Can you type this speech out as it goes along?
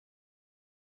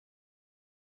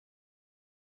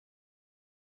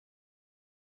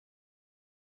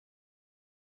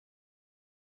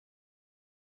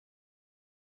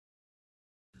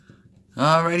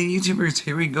Alrighty, YouTubers,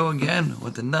 here we go again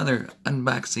with another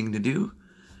unboxing to do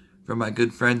from my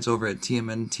good friends over at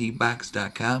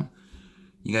tmntbox.com.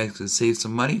 You guys can save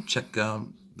some money. Check out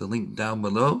the link down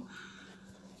below.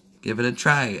 Give it a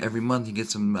try. Every month you get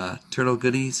some turtle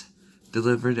goodies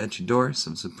delivered at your door,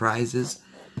 some surprises.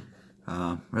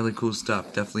 Really cool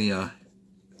stuff. Definitely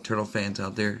turtle fans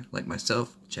out there like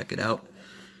myself, check it out.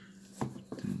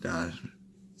 And,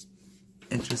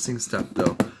 interesting stuff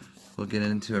though. We'll get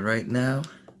into it right now.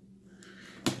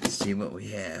 Let's see what we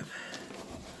have.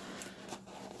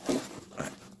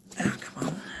 Oh, come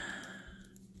on.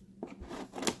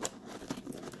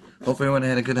 Hopefully everyone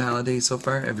had a good holiday so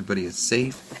far. Everybody is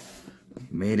safe.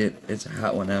 Made it. It's a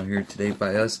hot one out here today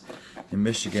by us in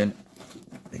Michigan.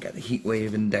 They got the heat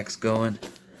wave index going.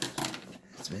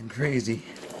 It's been crazy.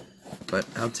 But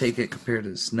I'll take it compared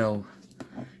to the snow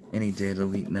any day of the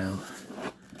week now.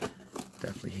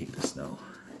 Definitely hate the snow.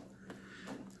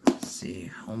 Let's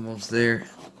see, almost there.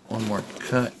 One more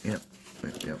cut. Yep.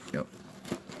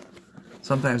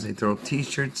 Sometimes they throw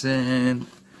t-shirts in,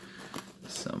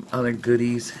 some other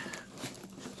goodies.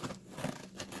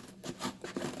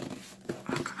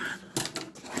 Oh, come on.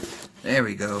 There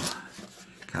we go.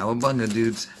 Cowabunga,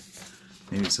 dudes.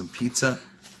 Maybe some pizza.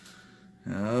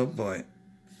 Oh boy.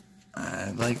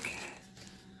 I like.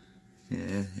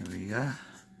 Yeah, here we go.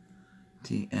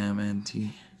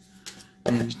 TMNT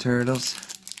Ninja Turtles.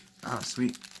 Oh,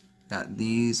 sweet. Got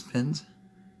these pins.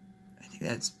 I think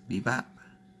that's Bebop.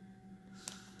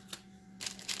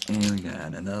 And we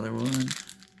got another one.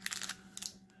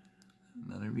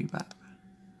 Another Bebop.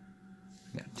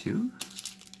 We got two.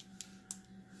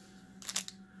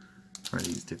 Or are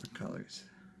these different colors?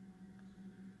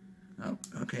 Oh,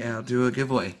 okay, I'll do a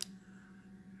giveaway.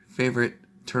 Favorite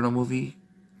turtle movie,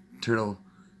 turtle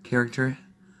character?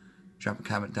 Drop a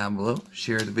comment down below,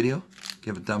 share the video,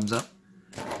 give a thumbs up.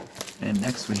 And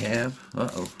next we have,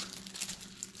 whoa,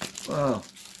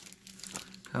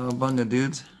 cowabunga,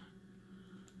 dudes.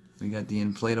 We got the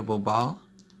inflatable ball.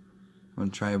 I'm gonna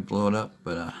try to blow it up,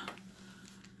 but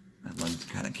that one's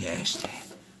kind of cashed.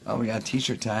 Oh, we got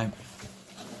t-shirt time.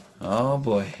 Oh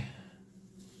boy.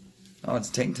 Oh,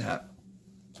 it's tank top.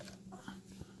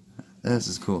 This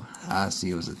is cool. I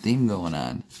see, it was a theme going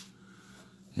on.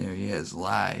 There he is,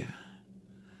 live.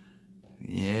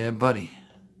 Yeah, buddy.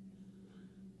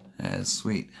 That's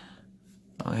sweet.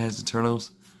 Oh, it has the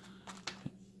turtles.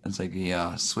 It's like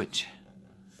a switch.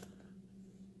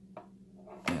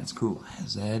 That's cool.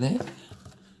 Is that it?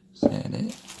 Is that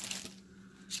it?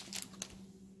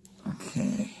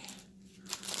 Okay.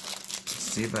 Let's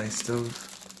see if I still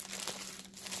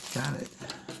got it.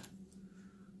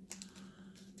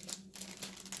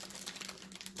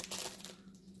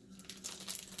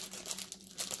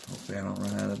 Hopefully I don't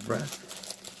run out of breath.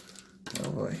 Oh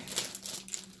boy.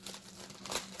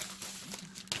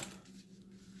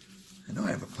 I know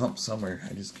I have a pump somewhere,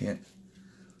 I just can't.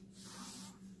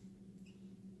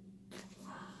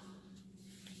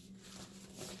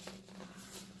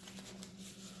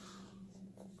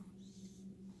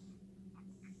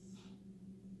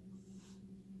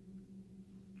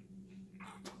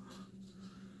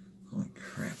 Holy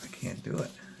crap, I can't do it.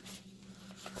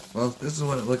 Well, this is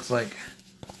what it looks like.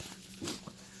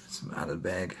 It's out of the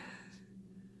bag.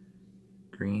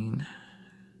 Green.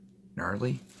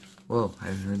 Gnarly. Whoa, I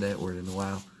haven't heard that word in a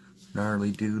while.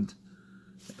 Gnarly, dudes.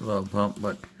 I love pump,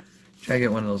 but try to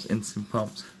get one of those instant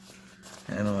pumps.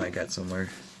 I know I got somewhere.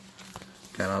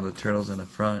 Got all the turtles in the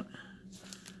front.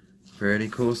 Pretty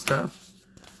cool stuff.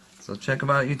 So check them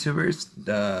out, YouTubers.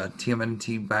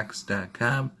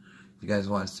 tmntbox.com. If you guys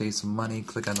want to save some money,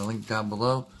 click on the link down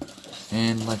below.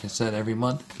 And like I said, every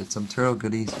month, get some turtle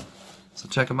goodies. So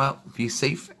check them out. Be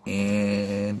safe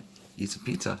and eat some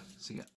pizza. See ya.